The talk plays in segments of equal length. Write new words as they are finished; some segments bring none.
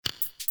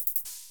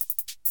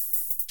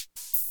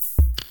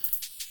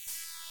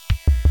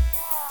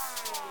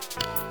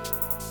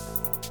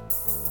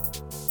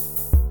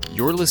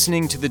You're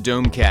listening to the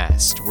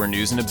Domecast, where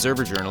news and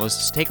observer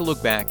journalists take a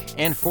look back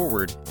and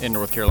forward in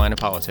North Carolina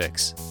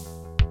politics.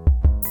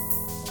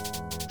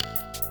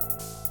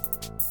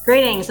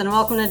 Greetings and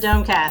welcome to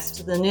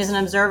Domecast, the News and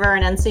Observer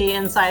and NC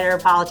Insider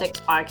Politics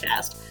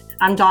podcast.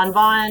 I'm Dawn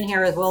Vaughn,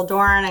 here with Will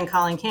Doran and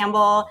Colin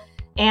Campbell.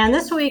 And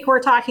this week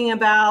we're talking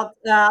about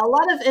a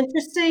lot of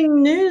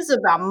interesting news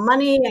about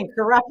money and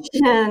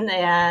corruption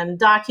and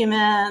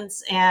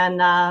documents. And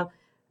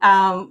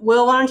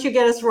Will, why don't you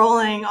get us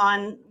rolling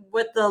on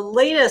what the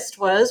latest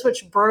was,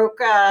 which broke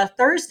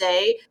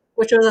Thursday,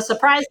 which was a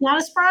surprise, not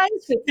a surprise.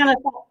 We kind of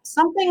thought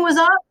something was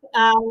up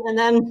and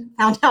then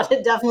found out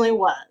it definitely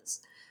was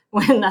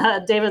when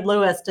David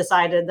Lewis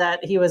decided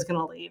that he was going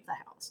to leave the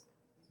House.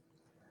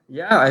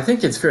 Yeah, I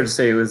think it's fair to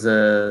say it was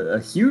a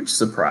huge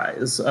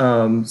surprise.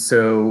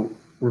 So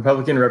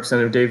Republican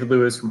Representative David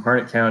Lewis from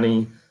Harnett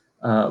County,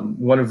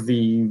 one of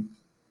the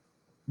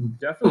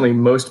definitely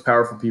most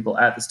powerful people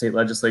at the state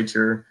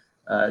legislature,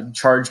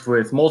 charged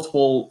with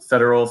multiple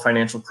federal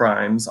financial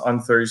crimes on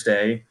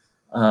Thursday,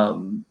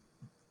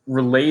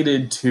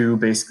 related to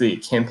basically a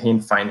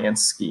campaign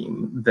finance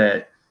scheme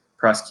that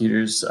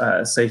prosecutors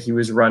say he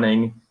was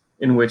running,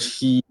 in which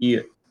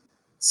he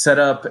set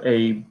up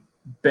a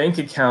bank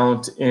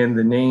account in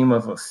the name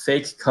of a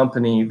fake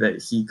company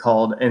that he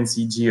called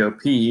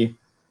NCGOP,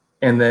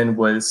 and then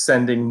was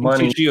sending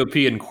money.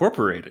 NCGOP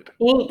Incorporated.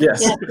 Inc.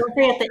 Yes. Yeah, don't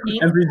forget the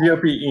Inc.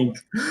 NCGOP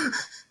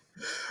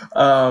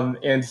Inc.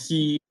 And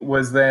he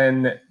was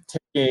then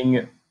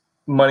taking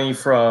money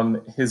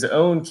from his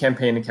own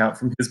campaign account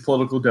from his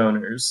political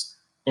donors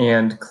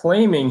and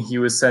claiming he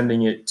was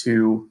sending it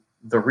to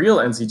the real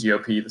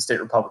NCGOP, the state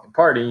Republican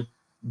Party,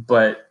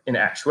 but in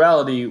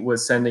actuality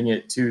was sending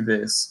it to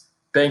this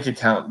bank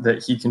account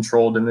that he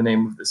controlled in the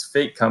name of this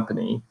fake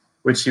company,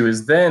 which he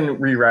was then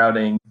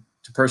rerouting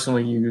to personal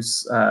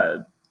use,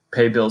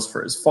 pay bills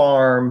for his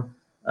farm,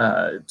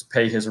 to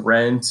pay his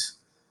rent.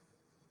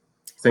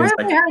 Where have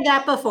we heard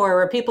that before,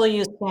 where people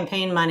use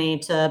campaign money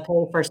to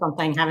pay for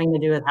something having to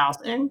do with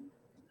housing?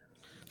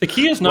 The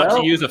key is not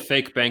to use a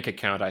fake bank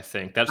account, I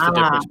think. That's the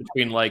difference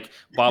between, like,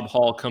 Bob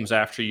Hall comes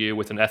after you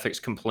with an ethics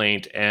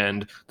complaint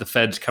and the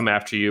feds come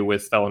after you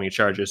with felony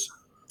charges.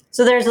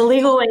 So there's a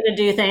legal way to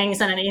do things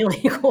and an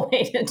illegal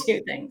way to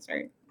do things,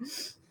 right?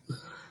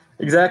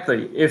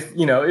 Exactly.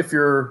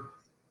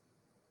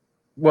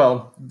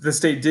 The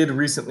state did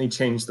recently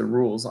change the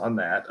rules on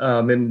that.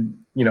 And,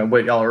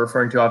 what y'all are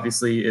referring to,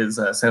 obviously, is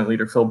Senate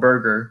Leader Phil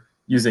Berger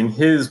using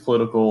his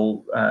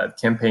political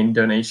campaign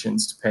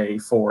donations to pay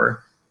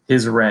for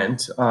his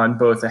rent on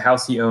both a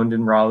house he owned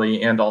in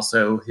Raleigh and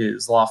also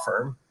his law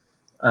firm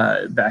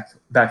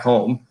back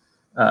home,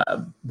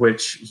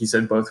 which he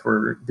said both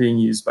were being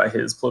used by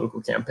his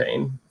political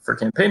campaign for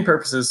campaign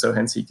purposes. So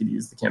hence he could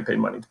use the campaign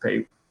money to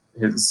pay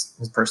his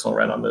personal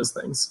rent on those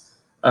things.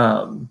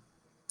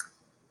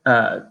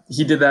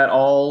 He did that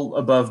all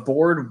above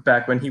board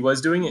back when he was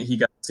doing it. He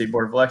got the State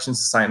Board of Elections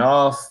to sign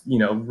off,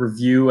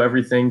 review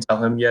everything,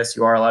 tell him, yes,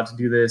 you are allowed to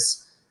do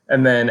this.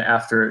 And then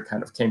after it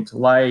kind of came to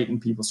light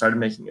and people started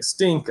making a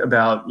stink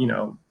about,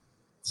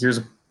 here's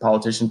a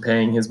politician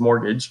paying his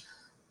mortgage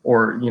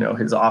or,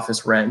 his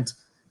office rent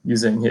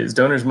using his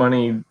donors'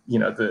 money,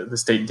 the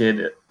state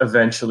did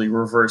eventually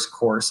reverse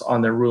course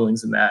on their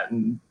rulings in that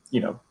and,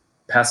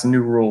 pass a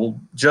new rule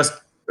just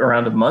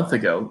around a month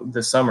ago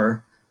this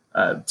summer,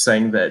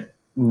 saying that,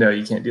 no,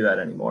 you can't do that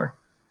anymore.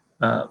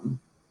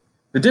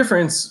 The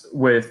difference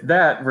with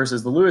that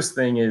versus the Lewis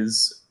thing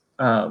is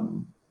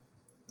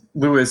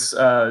Lewis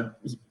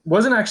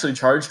wasn't actually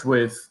charged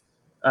with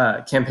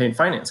campaign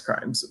finance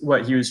crimes.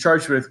 What he was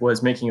charged with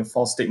was making a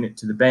false statement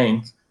to the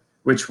bank,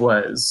 which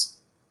was,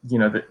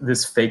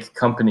 this fake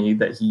company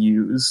that he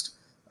used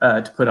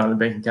to put on the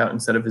bank account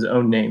instead of his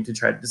own name to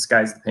try to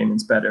disguise the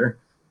payments better,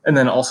 and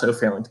then also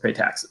failing to pay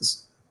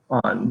taxes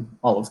on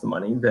all of the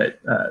money that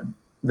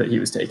he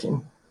was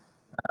taking.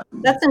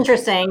 That's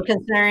interesting,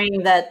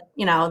 considering that,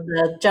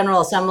 the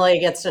General Assembly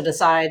gets to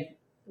decide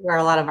where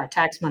a lot of our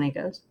tax money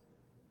goes.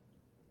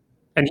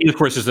 And he, of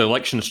course, is the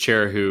elections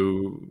chair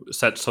who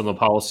sets some of the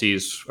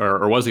policies,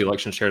 or was the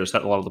elections chair to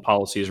set a lot of the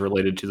policies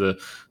related to the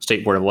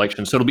State Board of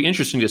Elections. So it'll be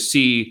interesting to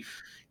see,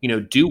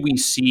 do we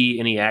see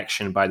any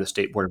action by the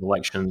State Board of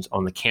Elections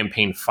on the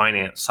campaign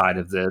finance side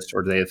of this,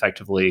 or do they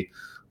effectively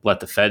let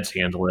the feds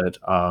handle it?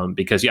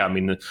 Because,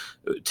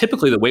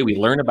 typically the way we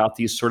learn about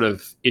these sort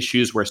of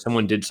issues where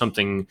someone did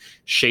something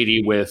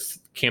shady with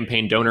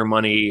campaign donor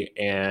money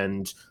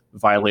and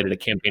violated a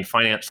campaign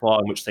finance law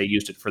in which they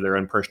used it for their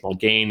own personal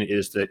gain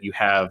is that you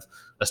have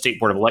a State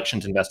Board of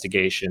Elections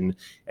investigation,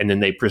 and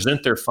then they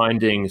present their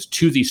findings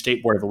to the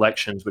State Board of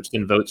Elections, which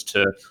then votes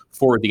to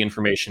forward the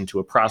information to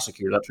a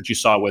prosecutor. That's what you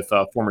saw with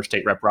former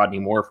State Rep Rodney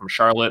Moore from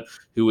Charlotte,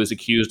 who was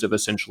accused of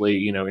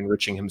essentially,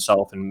 enriching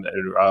himself and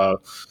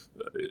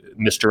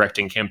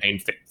misdirecting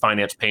campaign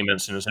finance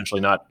payments and essentially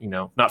not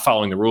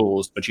following the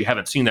rules. But you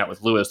haven't seen that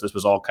with Lewis. This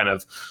was all kind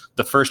of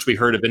the first we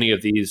heard of any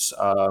of these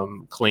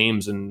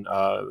claims and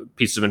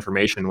pieces of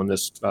information when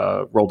this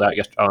rolled out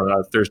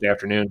on Thursday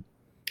afternoon.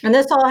 And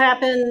this all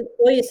happened,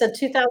 well, you said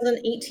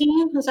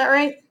 2018, is that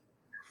right?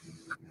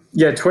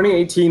 Yeah,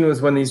 2018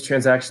 was when these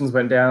transactions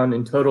went down.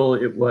 In total,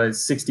 it was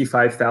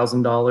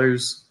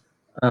 $65,000.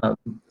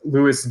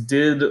 Lewis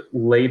did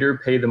later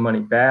pay the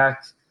money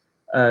back.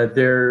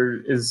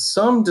 There is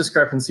some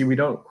discrepancy. We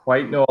don't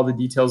quite know all the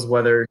details,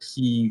 whether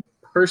he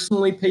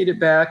personally paid it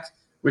back,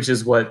 which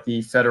is what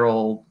the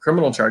federal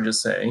criminal charges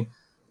say,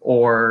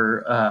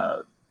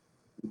 or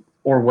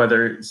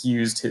whether he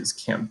used his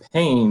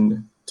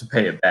campaign to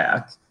pay it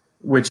back,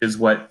 which is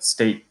what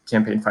state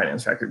campaign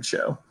finance records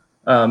show.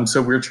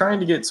 So we're trying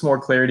to get some more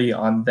clarity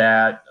on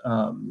that,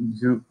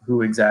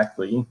 who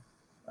exactly,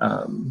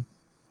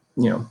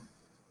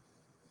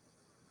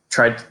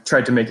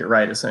 tried to make it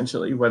right,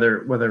 essentially, whether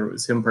it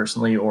was him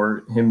personally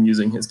or him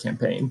using his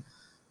campaign.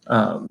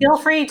 Feel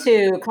free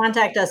to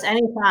contact us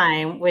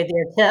anytime with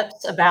your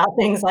tips about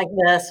things like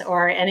this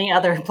or any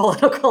other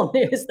political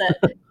news that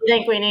you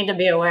think we need to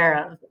be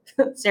aware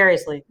of.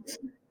 Seriously.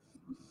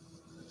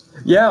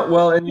 Yeah,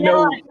 well, and a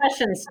lot of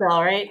questions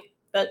still, right?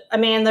 But I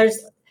mean,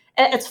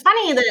 it's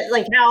funny that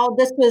like how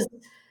this was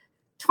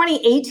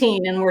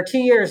 2018 and we're 2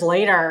 years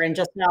later, and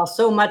just now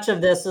so much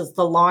of this is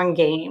the long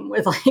game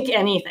with like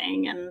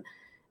anything.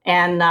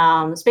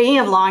 And speaking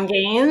of long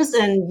games,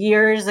 and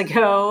years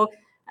ago,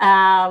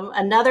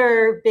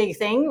 another big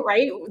thing,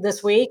 right,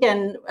 this week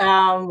and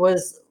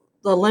was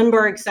the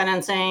Lindbergh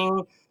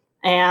sentencing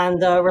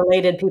and the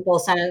related people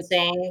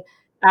sentencing.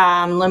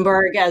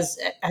 Lindbergh, as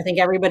I think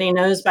everybody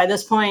knows by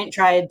this point,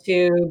 tried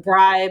to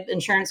bribe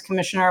Insurance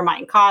Commissioner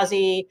Mike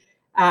Causey,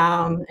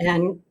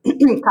 and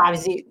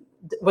Causey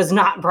was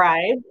not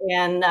bribed,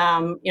 and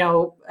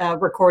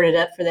recorded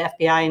it for the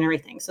FBI and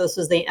everything. So this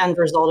was the end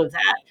result of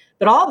that.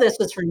 But all this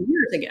was from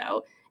years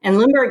ago. And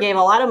Lindbergh gave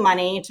a lot of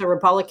money to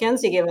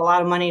Republicans. He gave a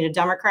lot of money to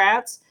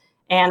Democrats.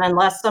 And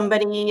unless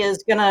somebody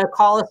is going to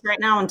call us right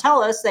now and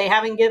tell us they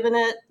haven't given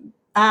it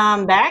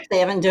back, they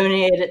haven't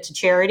donated it to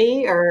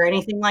charity or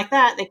anything like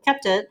that, they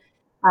kept it,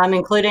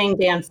 including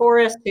Dan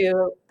Forest,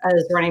 who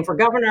is running for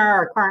governor,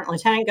 our current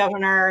lieutenant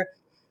governor,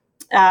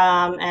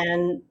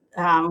 and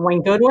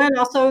Wayne Goodwin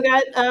also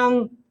got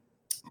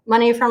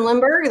money from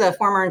Lindbergh, the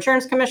former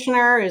insurance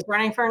commissioner who's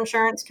running for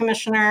insurance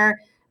commissioner.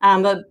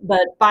 But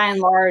by and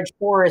large,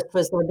 Forrest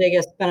was the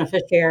biggest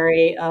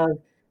beneficiary of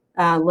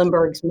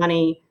Lindbergh's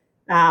money.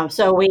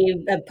 So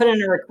we put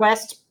in a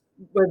request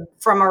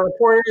from a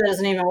reporter that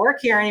doesn't even work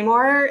here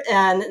anymore.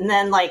 And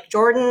then like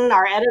Jordan,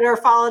 our editor,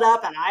 followed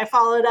up, and I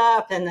followed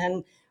up. And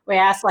then we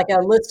asked like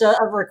a list of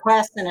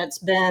requests, and it's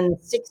been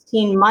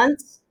 16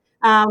 months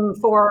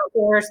for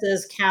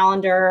Forrest's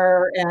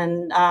calendar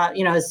and,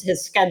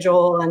 his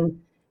schedule and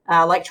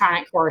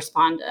electronic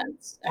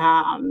correspondence.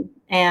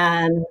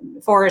 And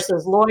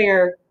Forrest's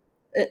lawyer,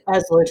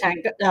 as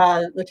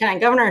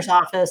lieutenant governor's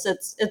office,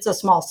 it's a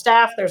small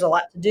staff. There's a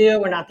lot to do.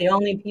 We're not the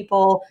only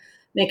people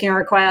making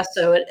requests.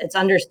 So it's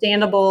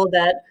understandable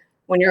that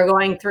when you're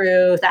going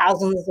through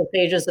thousands of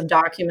pages of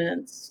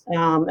documents,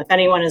 if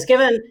anyone has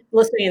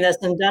listening to this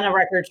and done a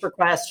records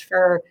request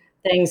for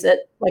things that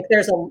like,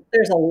 there's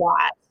a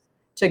lot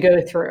to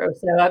go through.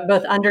 So I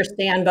both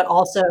understand, but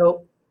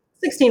also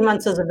 16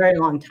 months is a very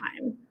long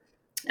time.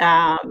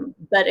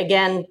 But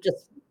again,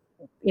 just,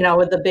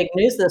 with the big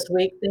news this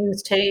week,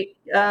 things take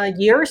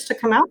years to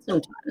come out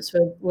sometimes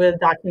with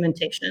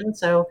documentation.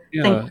 So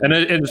yeah, and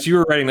as you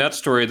were writing that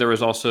story, there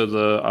was also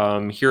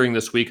the hearing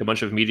this week, a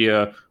bunch of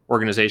media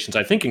organizations,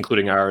 I think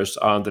including ours,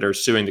 that are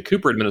suing the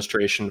Cooper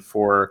administration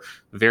for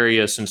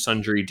various and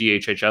sundry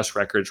DHHS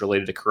records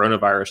related to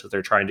coronavirus that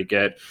they're trying to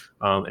get.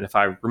 And if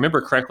I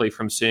remember correctly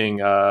from seeing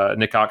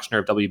Nick Oxner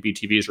of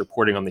WBTV's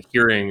reporting on the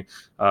hearing,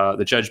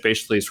 the judge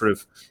basically sort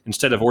of,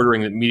 instead of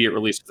ordering the immediate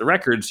release of the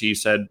records, he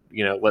said,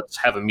 let's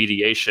have a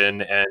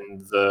mediation,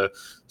 and the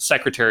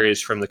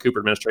secretaries from the Cooper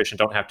administration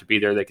don't have to be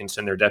there. They can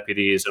send their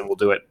deputies, and we'll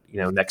do it,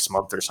 next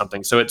month or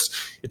something. So it's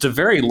a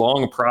very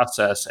long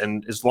process.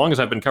 And as long as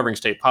I've been covering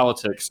state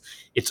politics,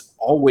 it's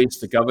always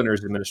the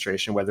governor's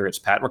administration, whether it's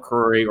Pat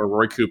McCrory or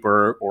Roy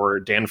Cooper or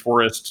Dan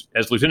Forest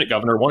as lieutenant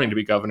governor wanting to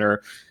be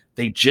governor.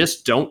 They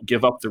just don't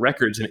give up the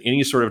records in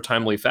any sort of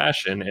timely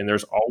fashion. And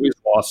there's always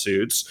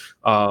lawsuits.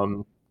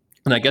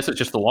 And I guess it's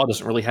just the law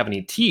doesn't really have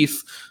any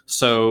teeth.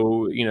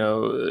 So,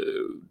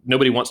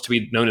 nobody wants to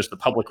be known as the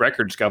public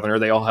records governor.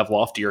 They all have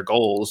loftier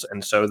goals.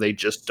 And so they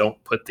just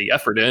don't put the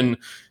effort in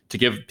to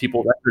give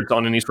people records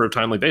on any sort of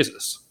timely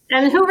basis.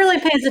 And who really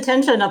pays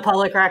attention to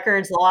public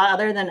records law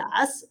other than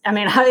us? I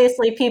mean,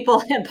 obviously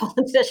people and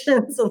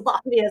politicians and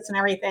lobbyists and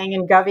everything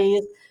and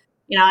govies.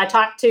 I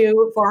talked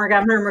to former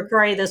Governor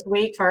McCrory this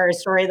week for a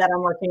story that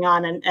I'm working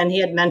on, and he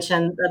had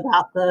mentioned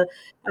about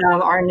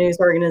our news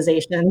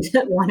organization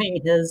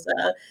wanting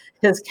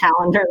his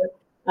calendar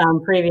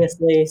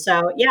previously.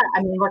 So yeah,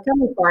 I mean, we're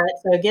coming for it.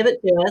 So give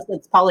it to us.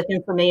 It's public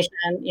information.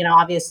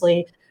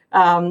 Obviously,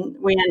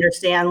 we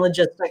understand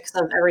logistics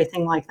of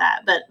everything like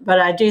that. But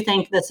I do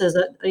think this is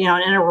an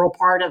integral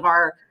part of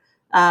our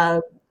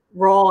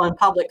role in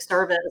public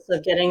service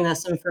of getting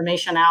this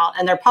information out.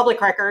 And they're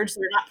public records.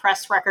 They're not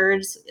press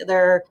records.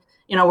 They're,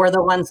 we're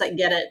the ones that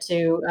get it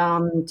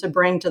to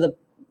bring to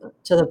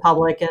the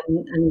public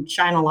and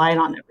shine a light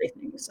on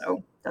everything.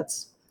 So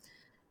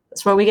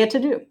that's what we get to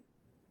do.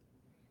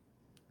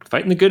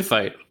 Fighting the good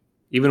fight,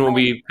 even when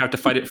we have to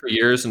fight it for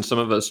years, and some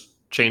of us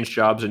change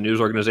jobs and news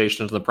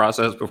organizations in the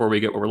process before we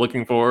get what we're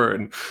looking for,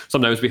 and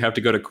sometimes we have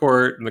to go to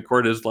court, and the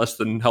court is less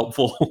than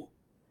helpful.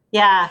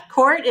 Yeah,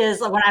 court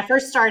is, when I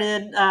first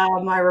started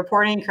my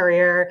reporting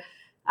career,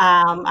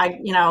 I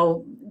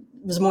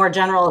was more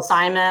general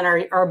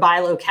assignment or by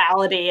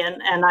locality,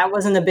 and I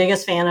wasn't the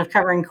biggest fan of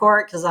covering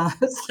court because I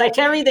was like,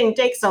 everything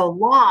takes so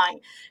long,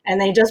 and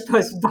they just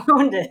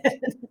postponed it.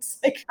 It's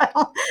like,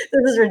 oh,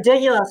 this is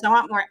ridiculous. I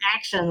want more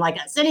action, like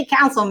a city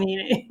council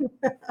meeting,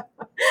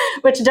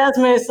 which does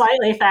move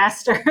slightly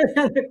faster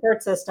than the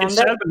court system. It's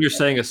sad when you're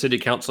saying a city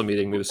council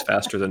meeting moves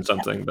faster than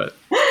something, but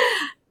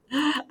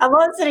I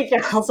love city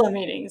council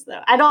meetings,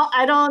 though. I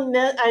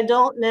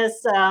don't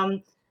miss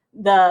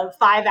the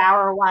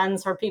 5-hour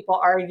ones where people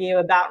argue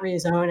about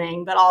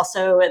rezoning, but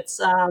also it's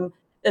a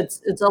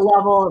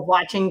level of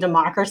watching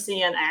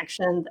democracy in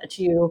action that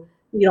you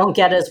don't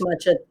get as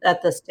much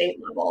at the state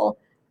level.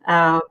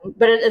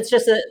 But it's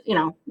just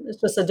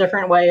a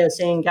different way of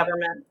seeing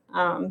government.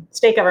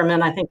 State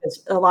government, I think,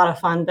 is a lot of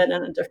fun, but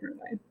in a different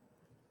way.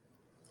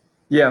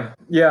 Yeah.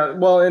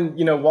 Well,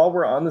 and while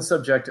we're on the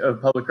subject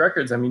of public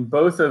records, I mean,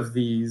 both of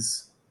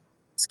these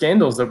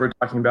scandals that we're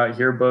talking about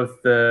here, both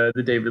the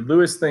David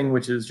Lewis thing,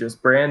 which is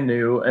just brand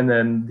new, and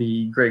then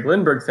the Greg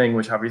Lindberg thing,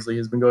 which obviously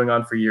has been going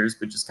on for years,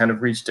 but just kind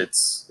of reached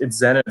its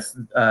zenith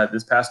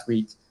this past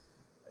week.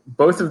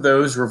 Both of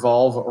those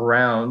revolve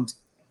around,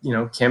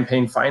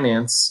 campaign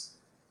finance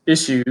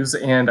issues.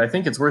 And I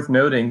think it's worth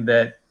noting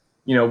that,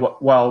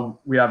 while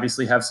we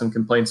obviously have some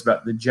complaints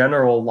about the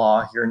general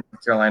law here in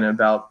North Carolina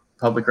about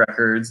public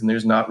records, and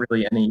there's not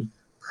really any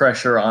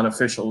pressure on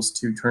officials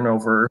to turn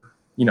over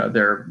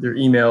their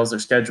emails, their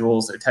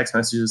schedules, their text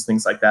messages,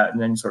 things like that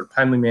in any sort of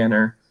timely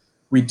manner.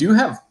 We do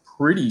have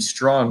pretty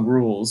strong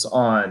rules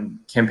on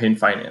campaign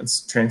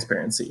finance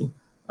transparency,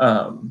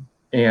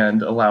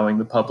 and allowing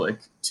the public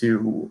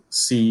to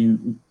see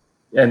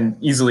and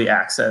easily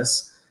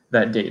access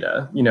that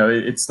data.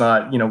 It's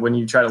not, when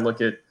you try to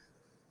look at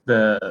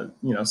the,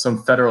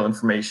 some federal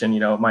information,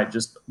 it might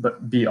just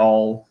be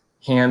all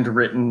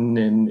handwritten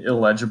in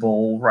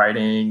illegible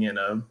writing in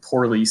a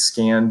poorly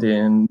scanned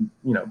in,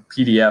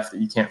 PDF that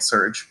you can't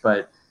search.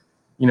 But,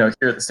 here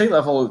at the state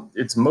level,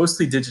 it's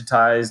mostly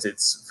digitized.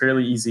 It's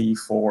fairly easy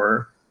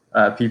for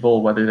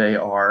people, whether they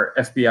are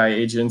FBI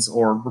agents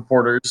or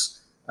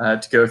reporters,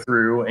 to go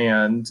through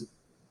and,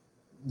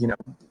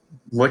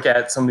 look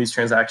at some of these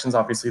transactions.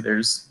 Obviously,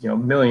 there's,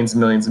 millions and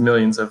millions and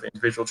millions of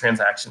individual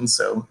transactions.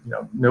 So,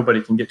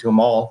 nobody can get to them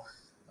all.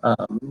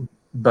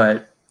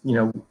 But,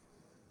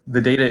 the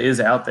data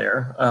is out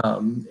there.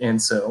 And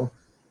so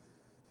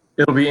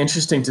it'll be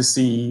interesting to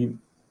see,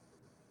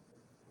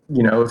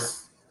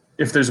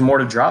 if there's more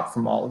to drop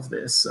from all of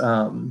this.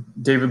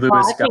 David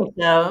Lewis I think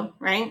so,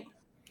 right?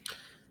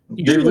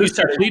 David Lewis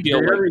had a plea deal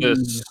like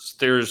this.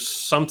 There's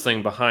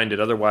something behind it.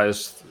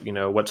 Otherwise,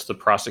 what's the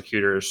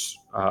prosecutor's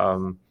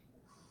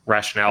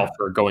rationale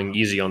for going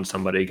easy on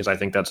somebody? Because I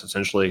think that's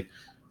essentially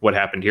what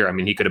happened here. I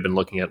mean, he could have been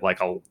looking at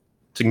like a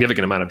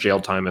significant amount of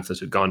jail time if this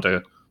had gone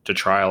to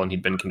trial and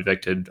he'd been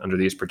convicted under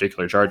these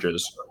particular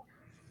charges.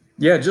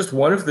 Yeah, just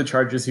one of the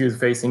charges he was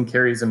facing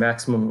carries a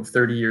maximum of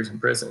 30 years in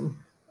prison.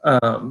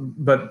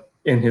 But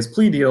in his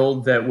plea deal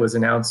that was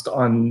announced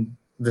on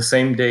the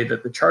same day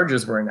that the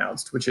charges were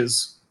announced, which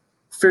is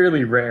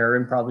fairly rare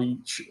and probably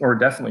or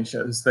definitely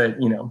shows that,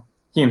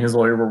 he and his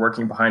lawyer were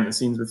working behind the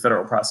scenes with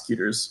federal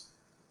prosecutors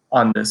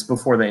on this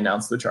before they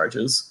announced the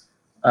charges.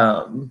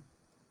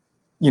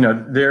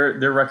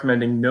 They're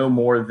recommending no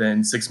more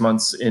than 6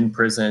 months in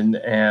prison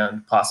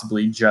and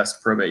possibly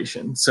just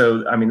probation.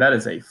 So, I mean, that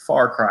is a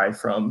far cry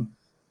from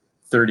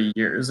 30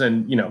 years.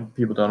 And,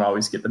 people don't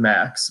always get the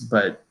max.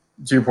 But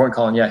to your point,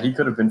 Colin, yeah, he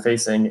could have been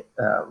facing,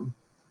 a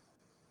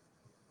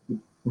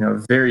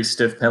very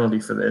stiff penalty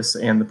for this.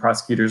 And the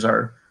prosecutors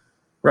are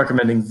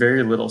recommending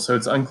very little. So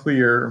it's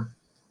unclear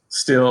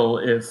still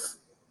if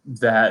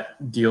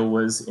that deal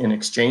was in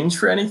exchange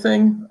for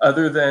anything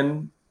other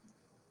than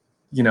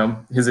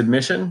his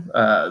admission.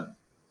 There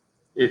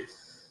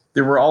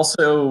were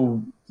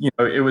also,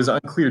 it was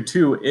unclear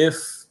too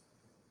if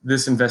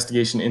this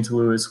investigation into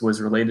Lewis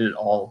was related at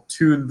all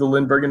to the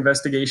Lindberg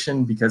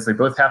investigation, because they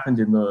both happened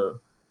in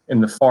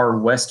the far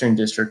western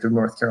district of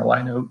North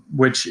Carolina,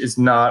 which is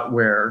not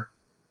where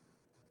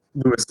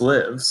Lewis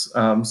lives.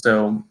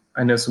 So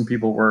I know some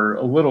people were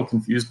a little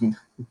confused,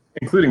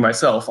 including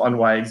myself, on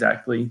why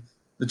exactly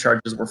the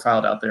charges were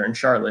filed out there in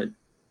Charlotte.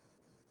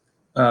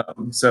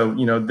 So,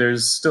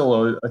 there's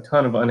still a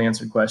ton of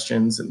unanswered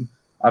questions. And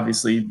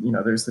obviously,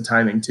 there's the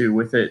timing too,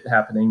 with it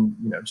happening,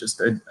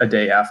 just a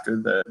day after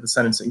the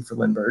sentencing for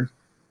Lindberg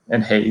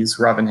and Hayes,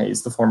 Robin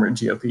Hayes, the former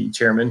GOP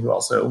chairman, who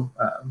also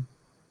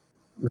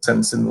was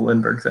sentenced in the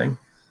Lindberg thing.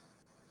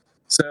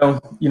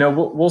 So,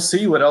 we'll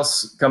see what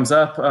else comes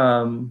up.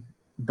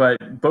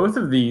 But both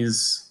of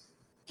these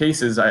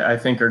cases, I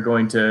think, are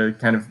going to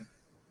kind of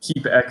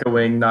keep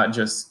echoing, not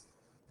just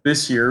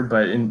this year,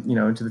 but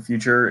into the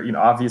future.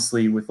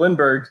 Obviously with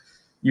Lindberg,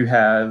 you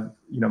have,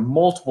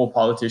 multiple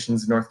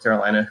politicians in North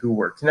Carolina who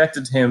were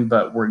connected to him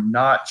but were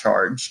not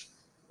charged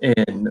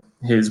in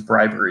his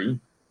bribery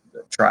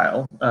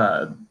trial.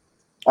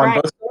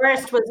 Right.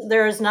 Forrest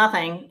there's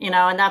nothing,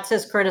 and that's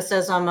his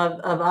criticism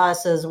of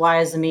us is why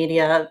is the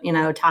media,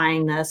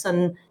 tying this.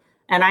 And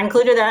I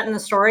included that in the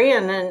story.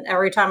 And then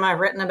every time I've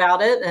written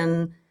about it,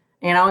 and,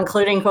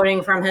 including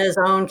quoting from his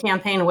own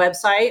campaign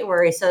website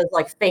where he says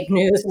like fake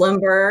news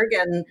Lindbergh.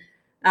 And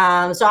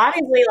so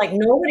obviously like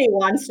nobody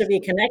wants to be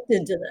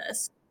connected to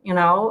this,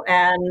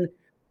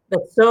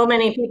 but so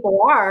many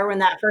people are when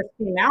that first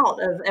came out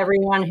of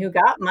everyone who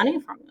got money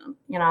from them,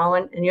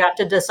 and you have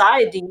to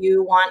decide, do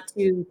you want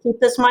to keep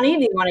this money?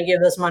 Do you want to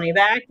give this money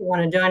back? Do you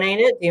want to donate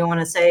it? Do you want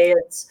to say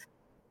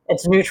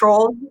it's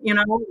neutral?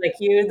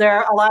 There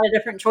are a lot of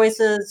different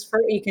choices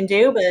for what you can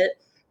do, but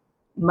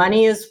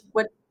money is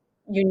what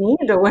you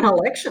need to win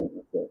elections,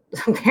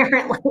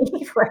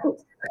 apparently, right?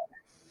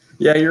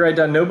 Yeah, you're right,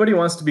 Don. Nobody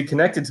wants to be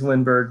connected to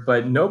Lindbergh,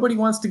 but nobody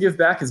wants to give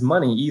back his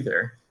money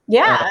either.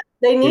 Yeah,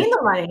 they need the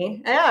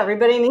money. Yeah,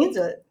 everybody needs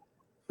it.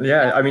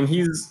 Yeah, I mean,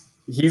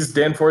 he's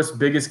Danforth's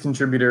biggest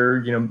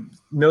contributor,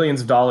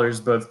 millions of dollars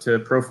both to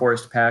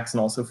pro-Forrest PACs and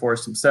also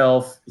Forrest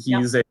himself.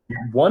 He's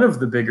one of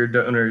the bigger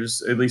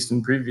donors, at least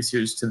in previous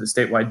years, to the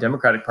statewide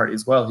Democratic Party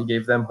as well. He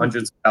gave them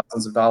hundreds of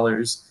thousands of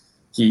dollars.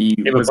 He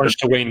gave a bunch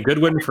to Wayne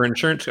Goodwin for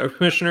insurance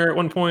commissioner at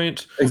one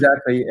point.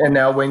 Exactly. And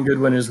now Wayne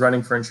Goodwin is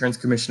running for insurance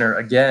commissioner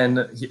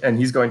again, and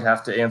he's going to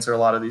have to answer a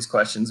lot of these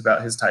questions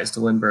about his ties to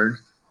Lindbergh.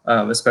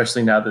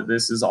 Especially now that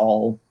this is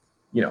all,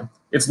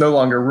 it's no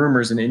longer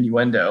rumors and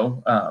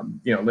innuendo.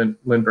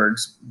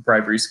 Lindbergh's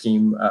bribery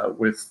scheme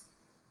with,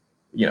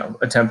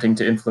 attempting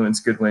to influence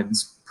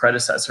Goodwin's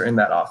predecessor in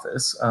that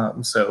office.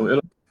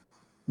 So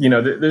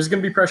there's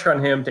going to be pressure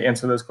on him to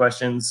answer those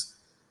questions.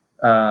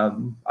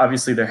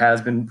 Obviously, there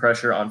has been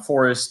pressure on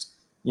Forrest,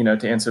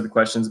 to answer the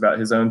questions about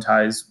his own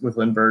ties with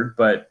Lindbergh.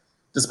 But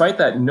despite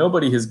that,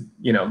 nobody has,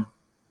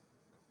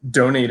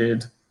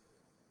 donated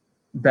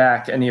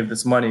back any of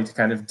this money to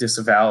kind of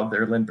disavow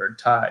their Lindbergh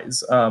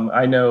ties.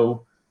 I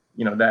know,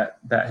 that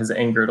has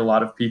angered a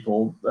lot of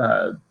people,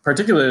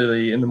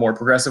 particularly in the more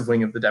progressive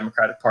wing of the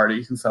Democratic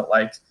Party, who felt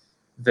like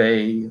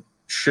they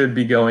should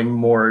be going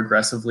more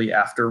aggressively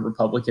after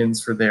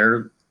Republicans for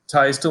their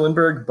ties to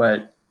Lindbergh,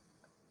 but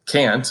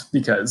can't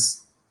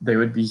because they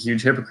would be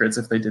huge hypocrites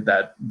if they did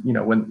that,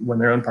 when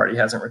their own party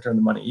hasn't returned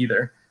the money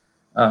either.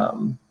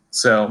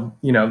 So,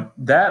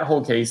 that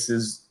whole case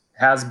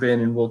has been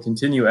and will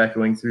continue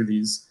echoing through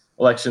these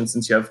elections,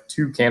 since you have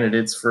two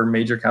candidates for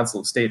major council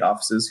of state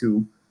offices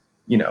who,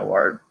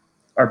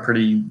 are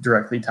pretty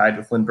directly tied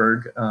with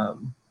Lindbergh.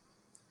 And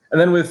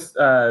then with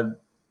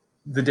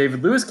the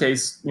David Lewis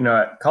case,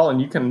 Colin,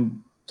 you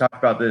can talk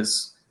about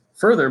this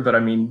further, but I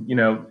mean,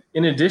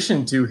 in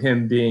addition to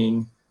him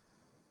being,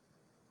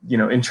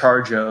 in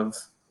charge of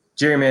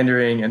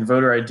gerrymandering and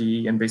voter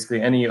ID and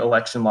basically any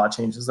election law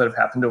changes that have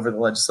happened over the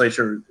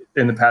legislature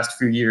in the past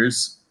few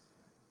years,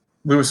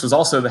 Lewis was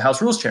also the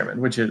House Rules Chairman,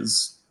 which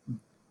is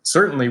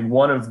certainly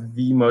one of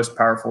the most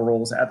powerful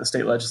roles at the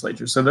state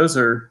legislature. So those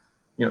are,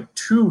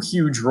 two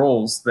huge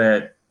roles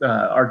that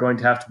are going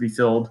to have to be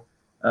filled,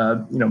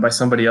 by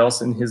somebody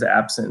else in his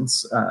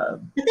absence. I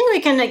think we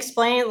can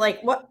explain, why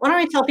don't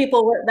we tell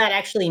people what that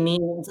actually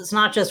means? It's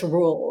not just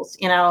rules,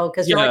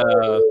 because it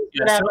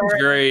sounds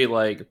very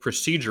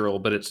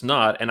procedural, but it's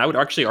not. And I would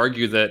actually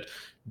argue that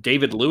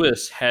David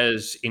Lewis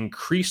has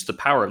increased the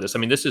power of this. I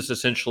mean, this is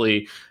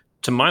essentially,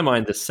 to my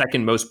mind, the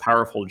second most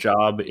powerful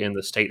job in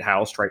the state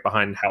house, right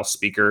behind House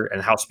Speaker,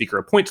 and House Speaker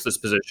appoints this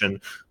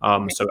position.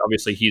 So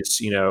obviously he's,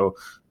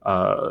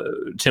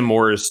 Tim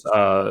Moore's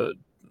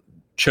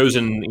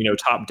chosen,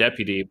 top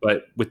deputy.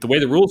 But with the way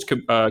the Rules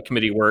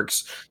Committee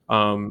works,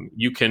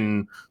 you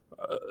can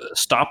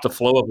stop the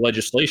flow of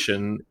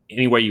legislation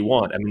any way you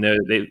want. I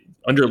mean,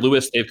 under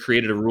Lewis, they've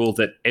created a rule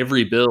that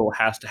every bill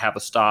has to have a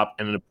stop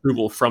and an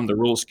approval from the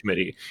Rules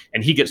Committee,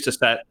 and he gets to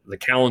set the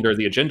calendar,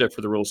 the agenda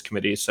for the Rules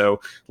Committee. So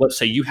let's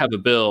say you have a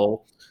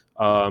bill,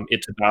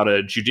 it's about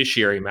a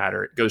judiciary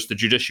matter. It goes to the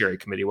Judiciary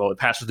Committee. Well, it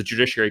passes the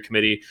Judiciary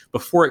Committee.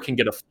 Before it can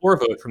get a floor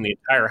vote from the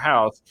entire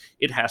House,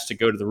 it has to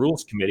go to the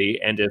Rules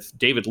Committee. And if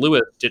David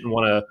Lewis didn't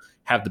want to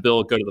have the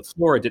bill go to the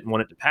floor, didn't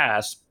want it to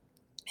pass,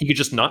 he could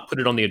just not put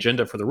it on the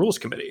agenda for the Rules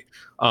Committee.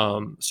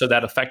 So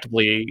that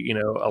effectively,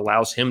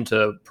 allows him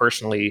to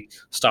personally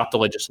stop the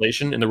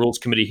legislation. In the Rules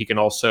Committee, he can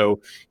also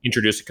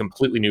introduce a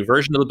completely new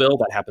version of the bill.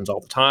 That happens all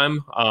the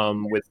time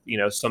with,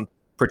 some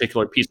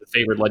particular piece of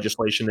favored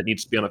legislation that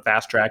needs to be on a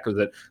fast track or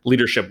that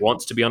leadership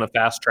wants to be on a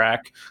fast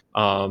track.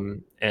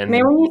 And I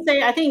mean, when you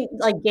say, I think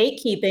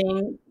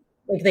gatekeeping,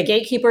 the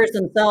gatekeepers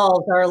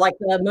themselves are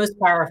the most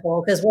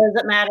powerful, because what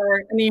does it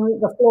matter? I mean,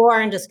 the floor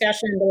and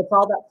discussion, but it's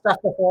all that stuff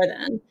before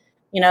then.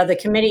 The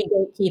committee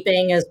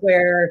gatekeeping is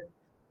where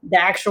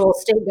the actual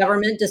state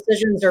government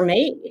decisions are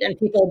made, and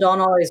people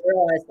don't always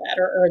realize that,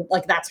 or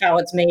that's how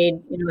it's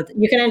made.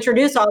 You can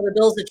introduce all the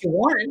bills that you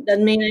want.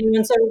 Doesn't mean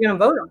anyone said we're going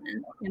to vote on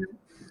it.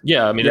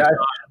 Yeah, I mean, it's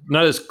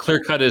not as clear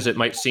cut as it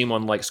might seem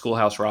on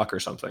Schoolhouse Rock or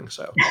something.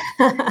 So,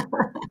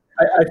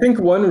 I think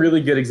one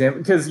really good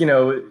example, because,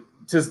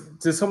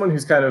 to someone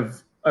who's kind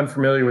of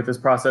unfamiliar with this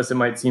process, it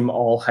might seem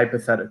all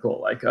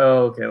hypothetical, like,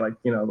 oh, okay, like,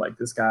 like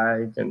this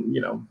guy can,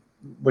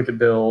 look at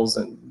bills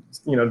and,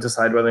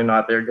 decide whether or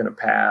not they're going to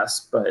pass.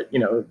 But,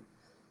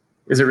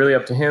 is it really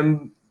up to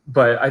him?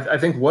 But I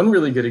think one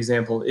really good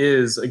example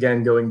is,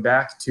 again, going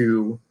back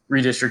to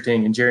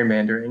redistricting and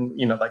gerrymandering.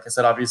 Like I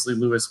said, obviously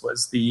Lewis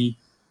was the,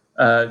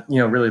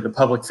 really the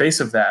public face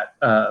of that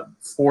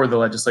for the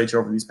legislature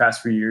over these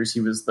past few years.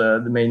 He was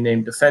the main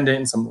named defendant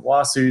in some of the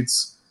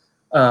lawsuits.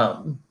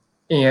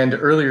 And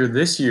earlier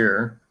this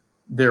year,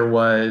 there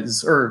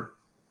was, or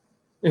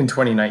in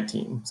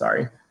 2019,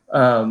 sorry,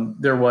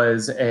 there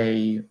was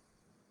a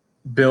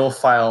bill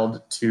filed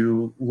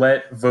to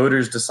let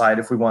voters decide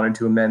if we wanted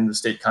to amend the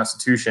state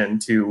constitution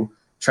to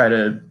try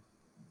to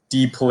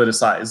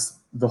depoliticize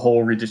the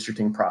whole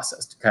redistricting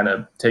process, to kind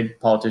of take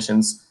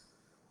politicians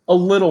a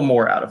little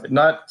more out of it,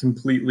 not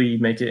completely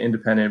make it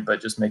independent, but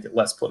just make it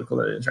less political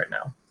than it is right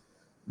now.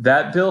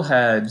 That bill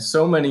had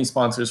so many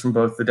sponsors from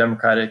both the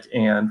Democratic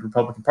and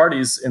Republican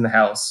parties in the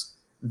House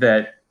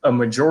that a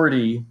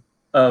majority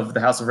of the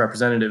House of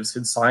Representatives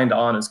had signed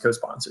on as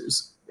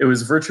co-sponsors. It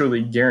was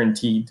virtually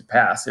guaranteed to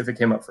pass if it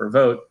came up for a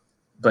vote,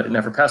 but it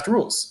never passed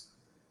rules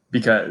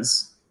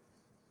because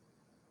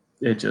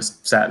it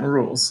just sat in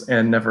rules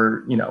and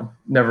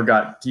never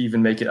got to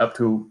even make it up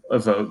to a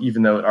vote,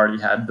 even though it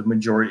already had the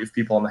majority of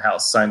people in the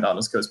House signed on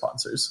as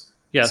co-sponsors.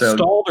 Yeah, so,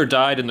 stalled or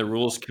died in the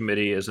Rules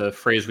Committee is a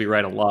phrase we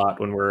write a lot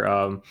when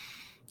we're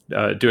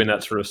doing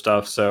that sort of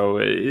stuff. So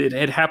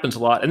it happens a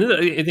lot. And then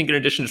I think in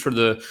addition to sort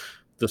of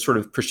the sort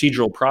of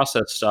procedural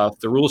process stuff,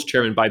 the Rules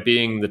Chairman, by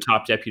being the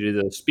top deputy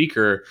to the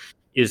Speaker,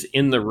 is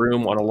in the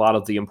room on a lot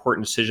of the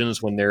important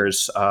decisions when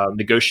there's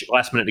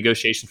last-minute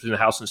negotiations between the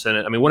House and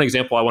Senate. I mean, one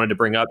example I wanted to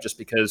bring up, just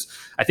because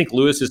I think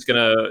Lewis is going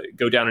to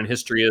go down in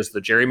history as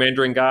the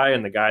gerrymandering guy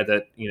and the guy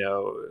that,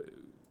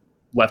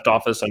 left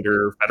office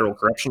under federal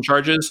corruption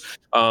charges.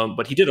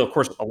 But he did, of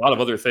course, a lot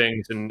of other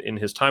things in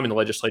his time in the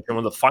legislature. One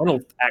of the final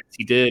acts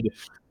he did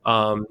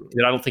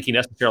that I don't think he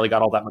necessarily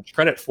got all that much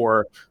credit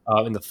for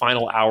in the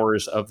final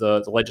hours of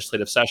the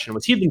legislative session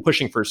was he'd been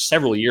pushing for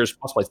several years,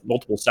 possibly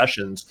multiple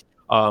sessions,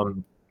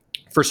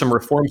 for some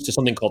reforms to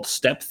something called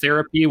step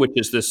therapy, which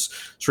is this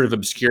sort of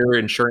obscure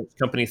insurance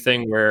company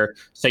thing where,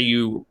 say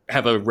you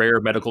have a rare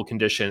medical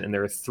condition and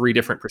there are 3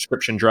 different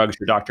prescription drugs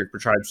your doctor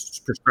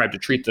prescribed to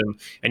treat them,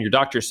 and your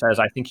doctor says,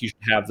 I think you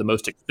should have the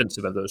most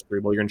expensive of those 3.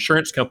 Well, your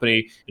insurance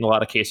company, in a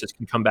lot of cases,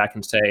 can come back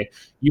and say,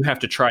 you have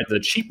to try the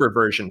cheaper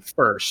version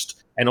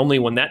first, and only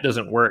when that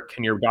doesn't work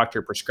can your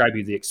doctor prescribe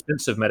you the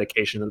expensive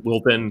medication that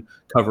will then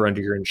cover under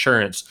your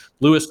insurance.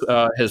 Lewis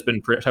has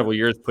been for several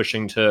years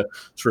pushing to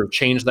sort of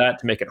change that,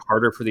 to make it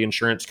harder for the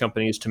insurance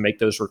companies to make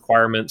those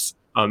requirements,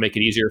 make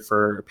it easier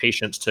for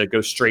patients to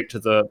go straight to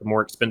the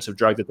more expensive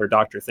drug that their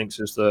doctor thinks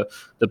is the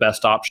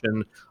best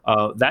option.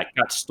 That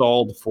got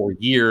stalled for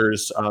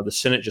years. The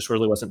Senate just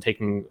really wasn't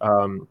taking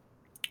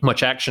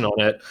much action on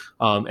it.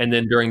 And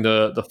then during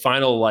the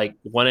final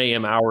 1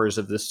 a.m. hours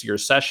of this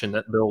year's session,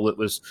 that bill that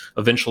was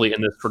eventually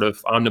in this sort of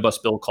omnibus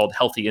bill called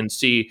Healthy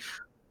NC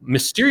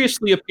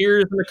mysteriously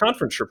appears in the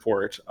conference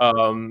report,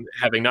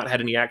 having not had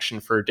any action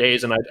for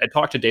days. And I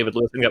talked to David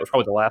Lewis, I think that was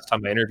probably the last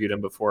time I interviewed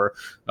him before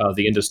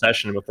the end of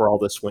session and before all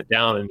this went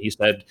down. And he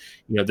said,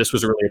 this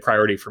was really a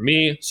priority for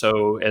me.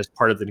 So as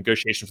part of the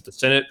negotiations with the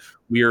Senate,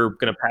 we are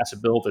going to pass a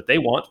bill that they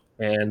want,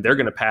 and they're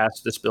going to pass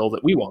this bill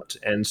that we want.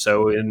 And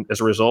so as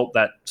a result,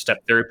 that step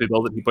therapy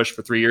bill that he pushed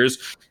for 3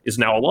 years is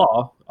now a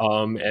law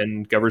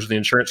and governs the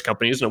insurance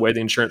companies in a way the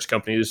insurance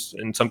companies,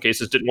 in some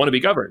cases, didn't want to be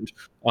governed.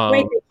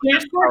 Wait, they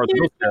can't force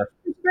you to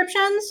do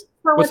prescriptions?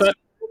 What's that?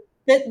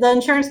 The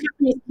insurance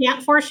companies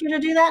can't force you to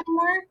do that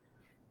anymore?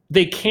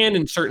 They can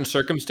in certain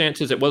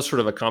circumstances. It was sort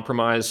of a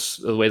compromise,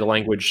 the way the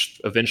language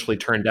eventually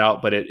turned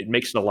out, but it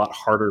makes it a lot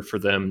harder for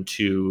them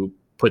to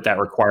put that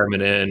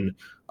requirement in,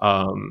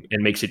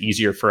 and makes it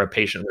easier for a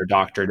patient or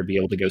doctor to be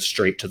able to go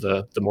straight to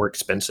the more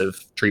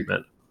expensive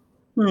treatment.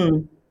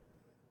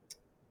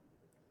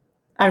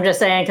 I'm just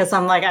saying, because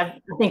I'm like, I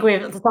think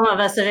some of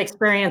us have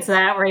experienced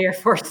that where you're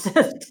forced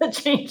to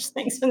change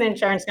things from the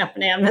insurance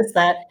company. I missed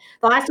that.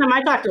 The last time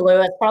I talked to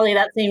Lewis, probably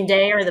that same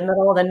day or the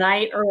middle of the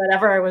night or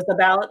whatever, it was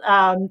about,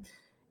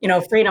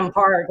 Freedom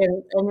Park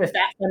and if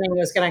that funding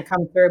was going to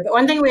come through. But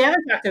one thing we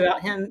haven't talked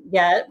about him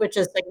yet, which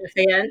is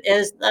significant,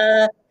 is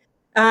the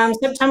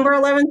September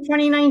 11th,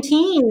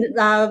 2019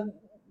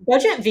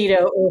 budget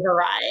veto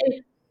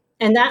override.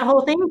 And that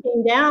whole thing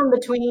came down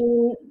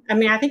between,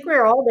 I think we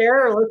were all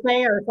there or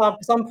listening or saw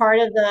some part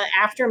of the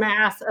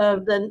aftermath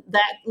of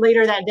that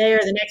later that day or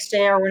the next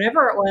day or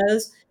whenever it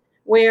was,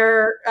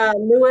 where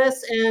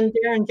Lewis and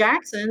Darren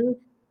Jackson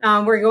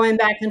were going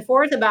back and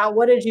forth about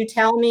what did you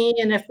tell me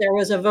and if there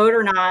was a vote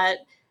or not.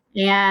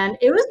 And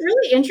it was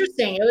really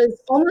interesting. It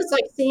was almost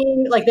like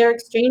seeing their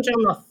exchange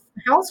on the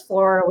House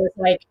floor was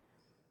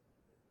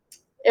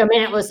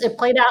it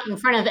played out in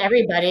front of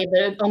everybody,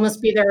 but it'd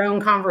almost be their own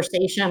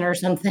conversation or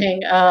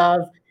something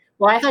of,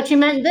 well, I thought you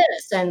meant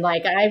this. And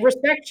I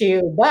respect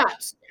you,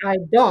 but I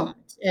don't.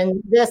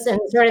 And this, and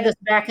sort of this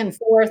back and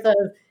forth of,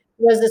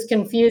 was this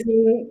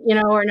confusing,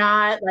 or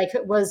not? Like,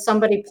 was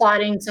somebody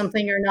plotting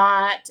something or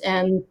not?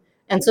 And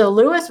so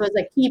Lewis was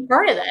a key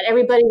part of that.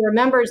 Everybody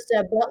remembers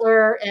Deb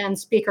Butler and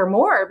Speaker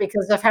Moore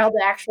because of how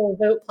the actual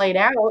vote played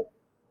out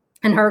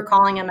and her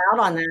calling him out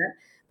on that.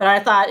 But I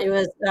thought it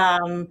was,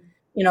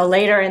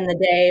 later in the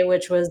day,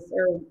 which was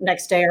or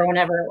next day or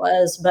whenever it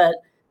was, but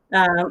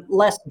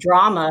less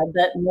drama,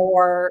 but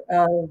more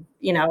of,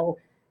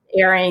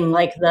 airing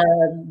like the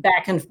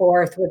back and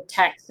forth with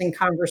texts and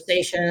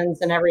conversations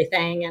and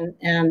everything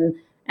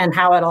and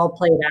how it all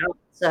played out.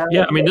 So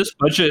yeah, I mean, this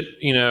budget,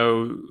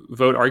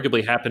 vote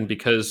arguably happened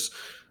because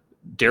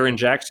Darren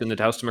Jackson,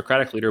 the House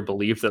Democratic leader,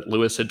 believed that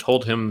Lewis had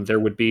told him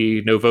there would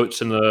be no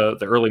votes in the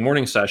early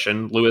morning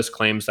session. Lewis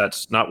claims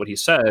that's not what he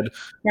said.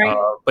 Right.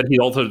 But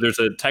there's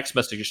a text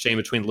message exchange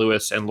between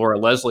Lewis and Laura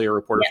Leslie, a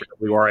reporter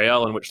for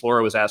WRAL, in which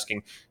Laura was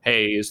asking,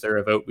 hey, is there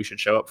a vote we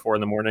should show up for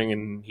in the morning?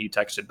 And he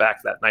texted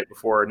back that night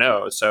before,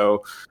 no.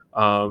 So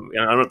I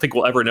don't think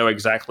we'll ever know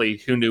exactly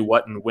who knew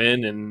what and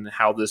when and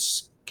how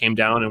this came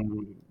down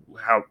and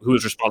who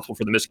was responsible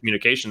for the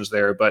miscommunications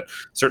there, but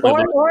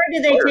certainly. Or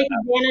did they take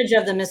advantage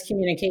of the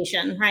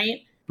miscommunication, right?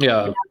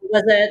 Yeah.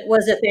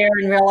 Was it there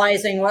and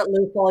realizing what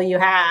loophole you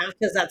have?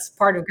 Because that's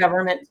part of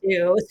government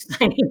too, is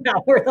finding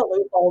out where the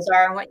loopholes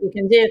are and what you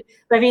can do.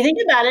 But if you think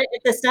about it,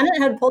 if the Senate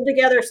had pulled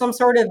together some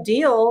sort of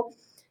deal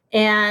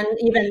and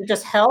even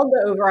just held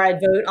the override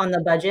vote on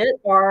the budget,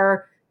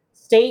 or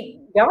state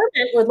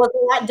government would look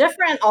a lot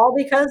different, all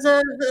because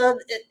of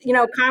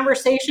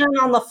conversation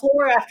on the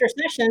floor after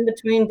session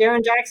between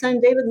Darren Jackson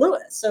and David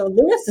Lewis. So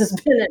Lewis has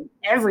been in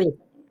everything,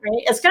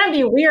 right? It's going to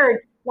be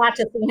weird not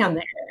to see him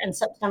there in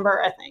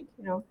September, I think.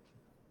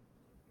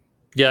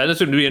 Yeah, and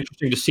it's going to be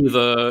interesting to see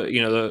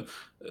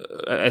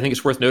I think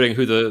it's worth noting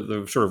who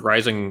the sort of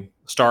rising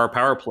star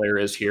power player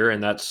is here,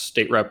 and that's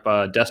State Rep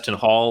Destin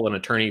Hall, an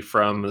attorney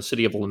from the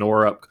city of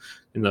Lenore up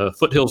in the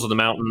foothills of the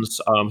mountains.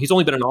 He's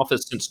only been in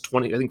office since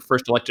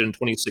first elected in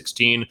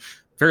 2016.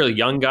 Fairly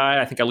young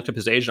guy. I think I looked up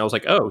his age and I was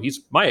like, oh,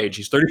 he's my age.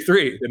 He's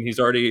 33. And he's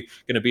already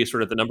going to be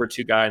sort of the number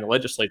 2 guy in the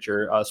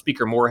legislature.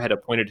 Speaker Moore had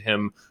appointed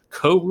him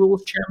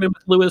co-rules chairman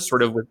with Lewis,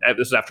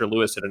 this is after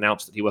Lewis had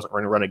announced that he wasn't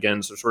going to run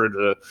again. So sort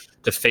of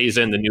to phase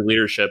in the new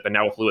leadership. And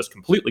now with Lewis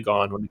completely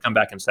gone, when we come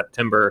back in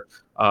September,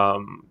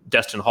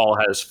 Destin Hall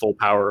has full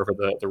power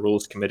over the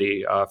Rules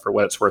Committee for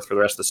what it's worth for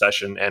the rest of the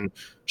session. And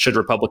should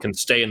Republicans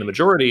stay in the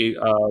majority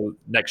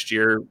next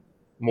year,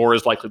 Moore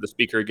is likely the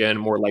speaker again.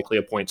 Moore likely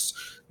appoints,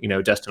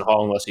 Destin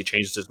Hall unless he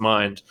changes his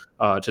mind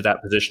to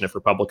that position if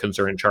Republicans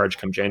are in charge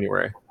come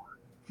January.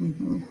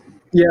 Mm-hmm.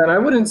 Yeah, and I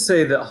wouldn't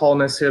say that Hall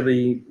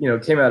necessarily,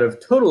 came out of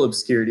total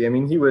obscurity. I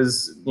mean, he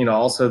was,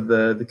 also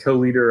the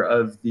co-leader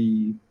of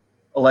the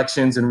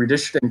Elections and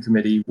Redistricting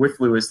Committee with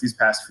Lewis these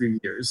past few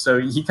years. So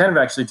he kind of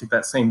actually took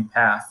that same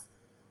path,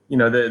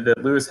 that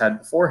Lewis had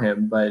before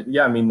him. But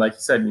yeah, I mean, like you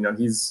said,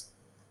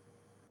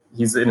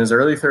 he's in his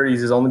early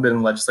 30s. He's only been in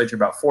the legislature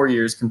about 4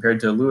 years compared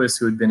to Lewis,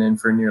 who had been in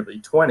for nearly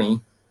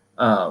 20.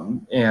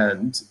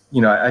 And,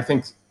 I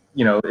think,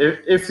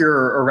 if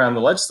you're around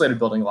the legislative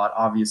building a lot,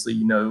 obviously,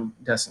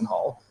 Destin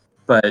Hall.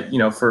 But,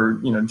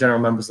 for, general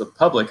members of the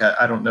public,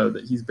 I don't know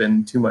that he's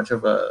been too much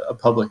of a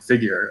public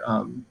figure.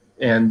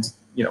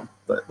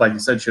 But like you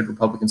said, should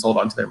Republicans hold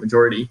on to their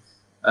majority,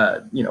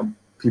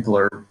 people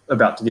are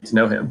about to get to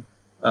know him.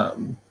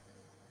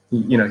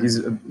 He's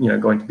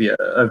going to be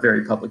a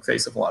very public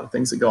face of a lot of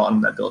things that go on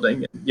in that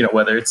building. And,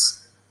 whether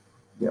it's,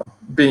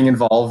 being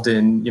involved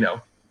in,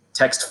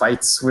 text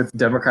fights with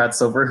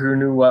Democrats over who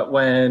knew what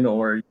when,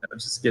 or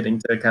just getting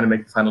to kind of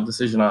make the final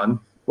decision on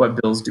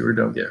what bills do or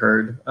don't get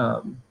heard.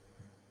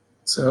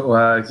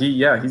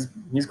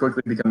 He's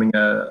quickly becoming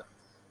a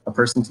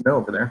person to know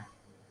over there.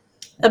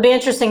 It'll be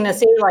interesting to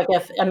see,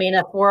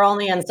 if we're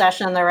only in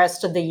session the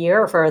rest of the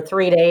year for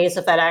 3 days,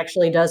 if that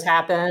actually does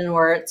happen,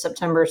 where it's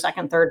September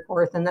 2nd, 3rd,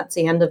 4th, and that's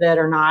the end of it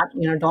or not,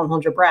 don't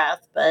hold your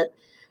breath. But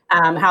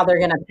how they're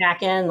going to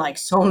pack in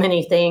so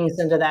many things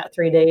into that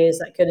 3 days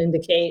that could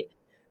indicate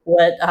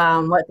what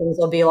things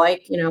will be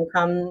like,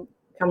 come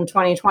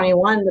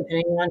 2021,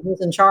 depending on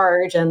who's in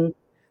charge. And,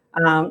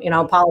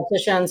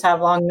 politicians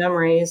have long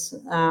memories.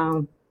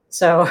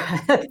 So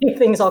I think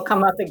things will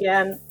come up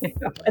again,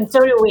 and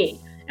so do we.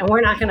 And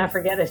we're not going to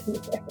forget it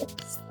either.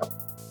 So.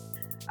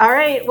 All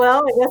right. Well,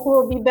 I guess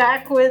we'll be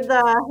back with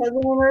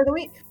Headliner of the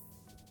Week.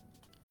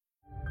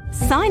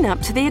 Sign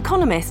up to The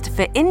Economist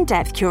for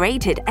in-depth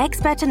curated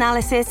expert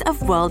analysis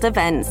of world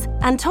events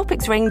and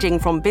topics ranging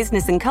from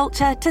business and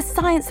culture to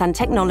science and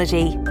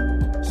technology.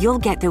 You'll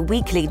get the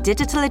weekly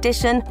digital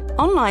edition,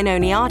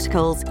 online-only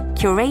articles,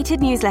 curated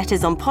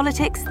newsletters on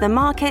politics, the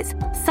markets,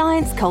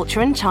 science,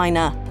 culture, and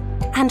China,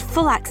 and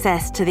full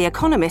access to The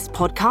Economist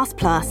Podcast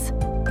Plus.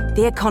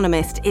 The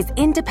Economist is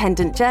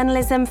independent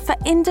journalism for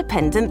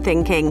independent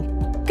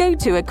thinking. Go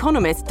to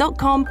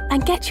economist.com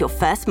and get your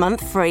first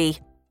month free.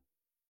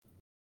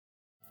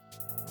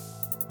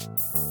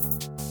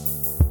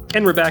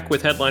 And we're back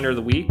with Headliner of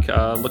the Week,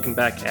 looking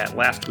back at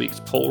last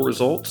week's poll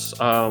results.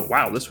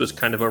 Wow, this was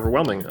kind of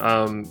overwhelming.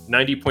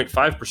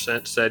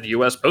 90.5% said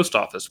U.S. Post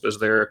Office was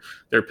their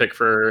pick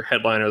for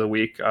Headliner of the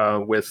Week,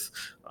 with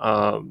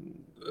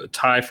a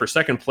tie for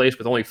second place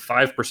with only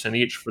 5%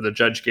 each for the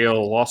Judge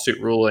Gale lawsuit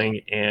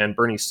ruling and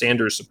Bernie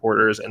Sanders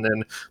supporters. And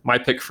then my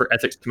pick for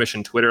Ethics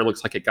Commission Twitter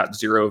looks like it got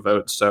 0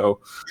 votes. So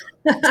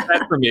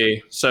sad for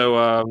me. So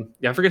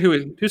I forget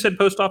who said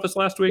Post Office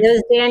last week. It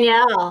was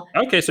Danielle.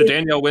 Okay, so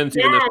Danielle wins.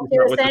 Yeah, she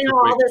was saying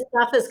all this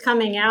stuff is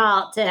coming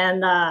out, and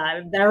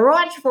better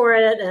watch for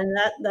it, and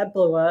that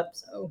blew up.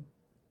 So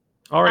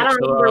all right, I don't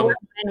remember what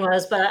mine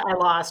was, but I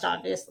lost,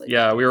 obviously.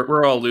 Yeah,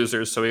 we're all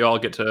losers, so we all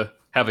get to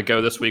have a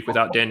go this week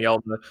without Danielle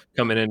to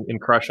come in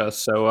and crush us.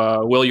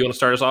 So, Will, you want to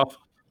start us off?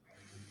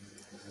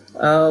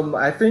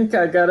 I think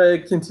I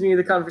gotta continue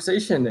the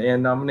conversation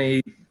and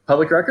nominate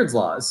public records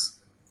laws.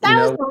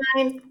 That was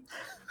mine.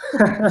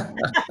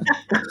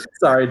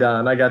 Sorry,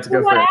 Don, I got to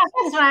go what first.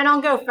 happens when I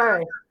don't go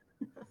first?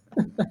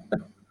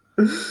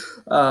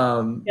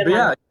 But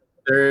yeah,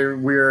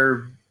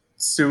 we're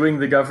suing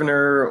the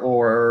governor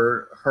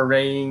or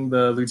haranguing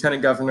the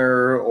lieutenant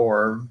governor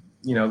or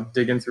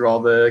digging through all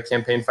the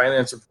campaign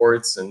finance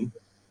reports. And,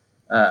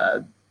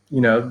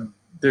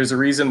 there's a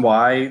reason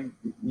why,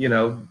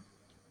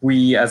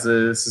 we as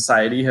a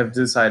society have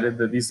decided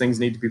that these things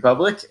need to be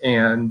public,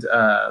 and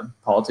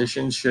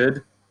politicians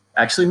should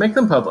actually make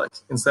them public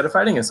instead of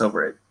fighting us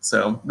over it.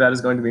 So that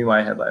is going to be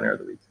my headliner of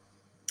the week.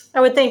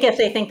 I would think if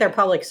they think they're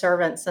public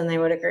servants, then they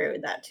would agree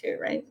with that too,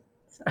 right?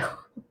 So.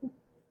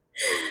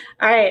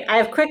 All right, I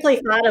have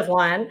quickly thought of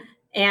one.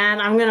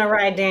 And I'm going to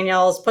ride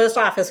Danielle's Post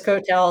Office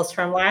coattails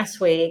from last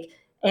week.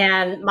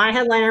 And my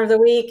headliner of the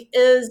week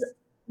is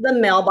the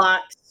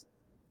mailbox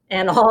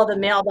and all the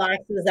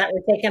mailboxes that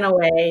were taken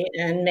away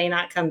and may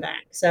not come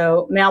back.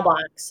 So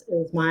mailbox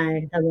is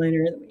my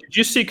headliner of the week. Did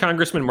you see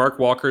Congressman Mark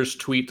Walker's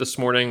tweet this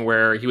morning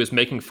where he was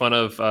making fun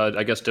of,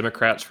 I guess,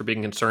 Democrats for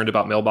being concerned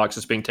about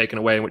mailboxes being taken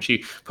away, in which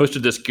he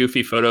posted this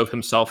goofy photo of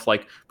himself,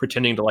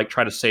 pretending to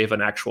try to save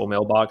an actual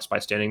mailbox by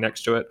standing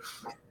next to it?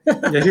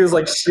 Yeah, he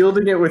was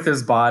shielding it with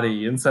his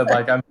body and said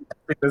I'm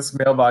taking this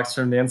mailbox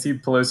from Nancy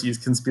Pelosi's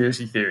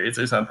conspiracy theories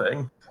or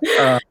something.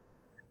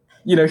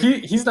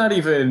 He's not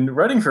even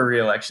running for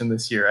re-election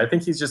this year. I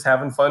think he's just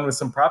having fun with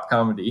some prop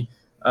comedy.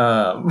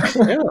 Yeah.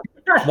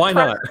 Why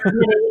not?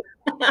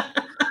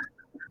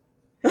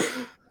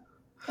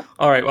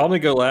 All right, well, I'm going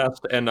to go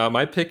last, and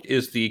my pick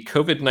is the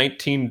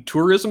COVID-19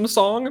 tourism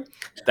song.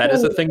 That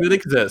is a thing that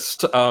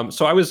exists.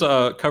 So I was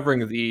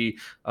covering the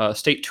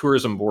state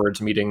tourism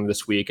board's meeting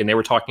this week, and they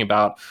were talking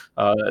about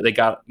they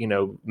got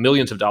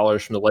millions of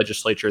dollars from the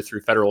legislature through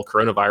federal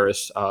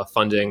coronavirus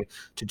funding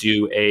to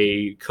do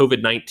a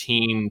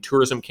COVID-19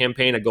 tourism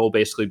campaign. A goal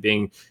basically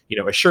being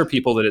assure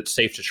people that it's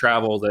safe to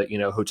travel, that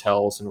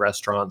hotels and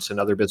restaurants and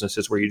other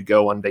businesses where you'd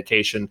go on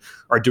vacation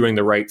are doing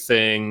the right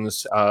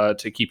things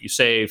to keep you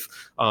safe.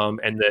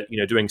 And that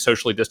doing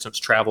socially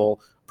distanced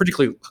travel,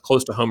 particularly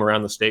close to home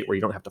around the state where you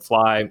don't have to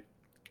fly,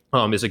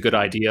 is a good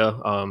idea.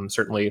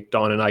 Certainly,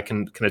 Dawn and I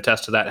can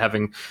attest to that,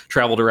 having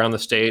traveled around the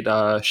state.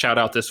 Shout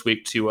out this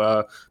week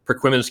to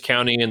Perquimans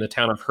County and the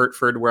town of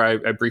Hertford, where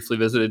I briefly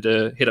visited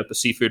to hit up a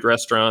seafood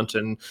restaurant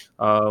and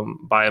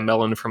buy a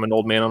melon from an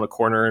old man on a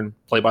corner and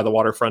play by the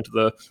waterfront of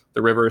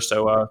the river.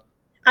 So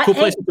cool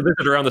places to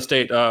visit around the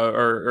state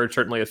are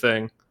certainly a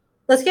thing.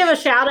 Let's give a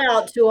shout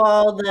out to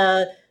all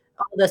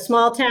the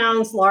small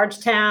towns,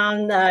 large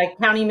town,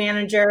 county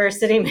managers,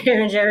 city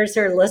managers who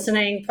are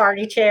listening,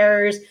 party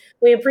chairs.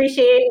 We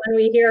appreciate when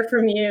we hear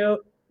from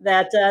you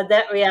that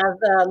we have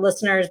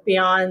listeners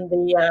beyond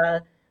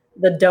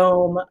the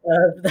dome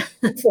of the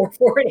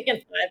 440 and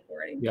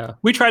 540. Yeah,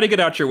 we try to get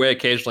out your way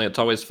occasionally. It's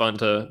always fun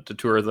to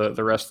tour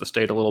the rest of the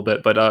state a little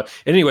bit. But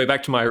anyway,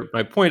 back to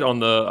my point on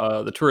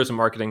the tourism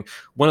marketing.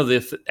 One of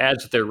the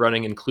ads that they're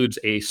running includes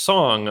a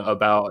song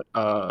about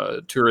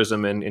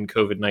tourism in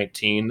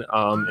COVID-19,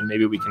 and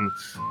maybe we can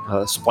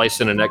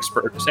splice in an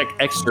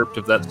excerpt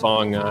of that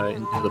song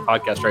into the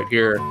podcast right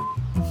here.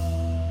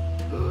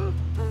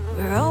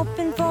 We're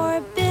open for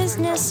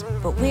business,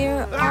 but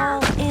we're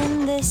all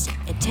in this.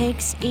 It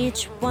takes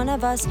each one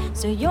of us,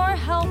 so your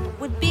help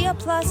would be a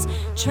plus.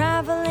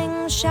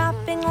 Traveling,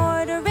 shopping,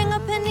 ordering a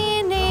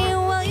panini,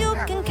 well, you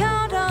can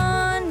count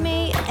on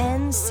me,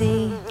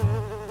 NC.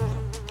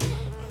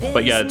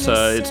 But yeah,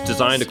 it's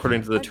designed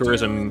according to the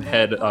tourism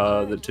head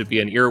to be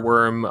an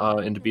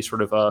earworm and to be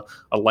sort of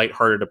a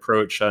lighthearted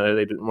approach.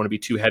 They didn't want to be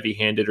too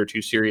heavy-handed or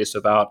too serious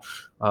about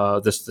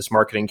this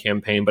marketing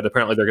campaign, but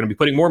apparently they're going to be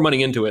putting more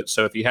money into it.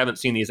 So if you haven't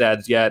seen these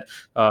ads yet,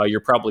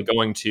 you're probably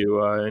going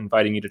to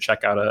inviting you to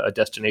check out a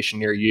destination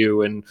near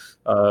you and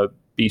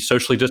be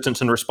socially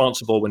distanced and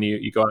responsible when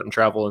you go out and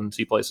travel and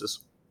see places.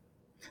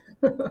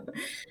 All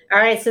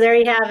right, so there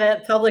you have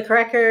it. Public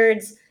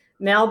records,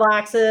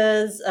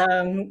 mailboxes,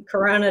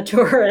 Corona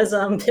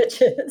tourism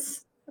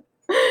pitches.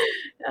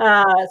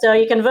 So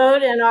you can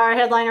vote in our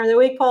Headliner of the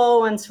Week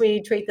poll once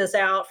we tweet this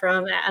out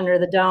from Under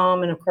the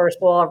Dome. And of course,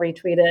 we'll all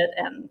retweet it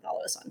and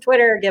follow us on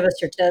Twitter, give us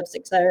your tips,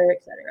 et cetera,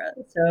 et cetera.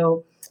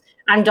 So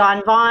I'm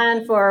Dawn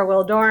Vaughn for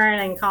Will Doran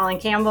and Colin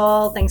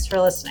Campbell. Thanks for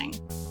listening.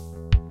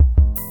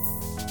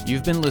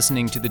 You've been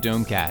listening to the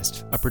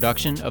Domecast, a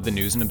production of the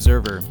News and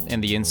Observer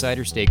and the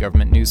Insider State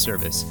Government News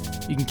Service.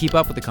 You can keep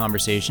up with the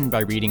conversation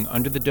by reading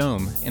Under the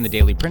Dome in the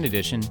daily print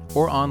edition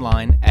or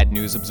online at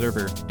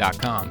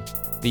newsobserver.com.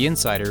 The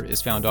Insider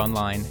is found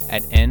online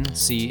at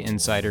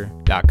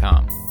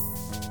ncinsider.com.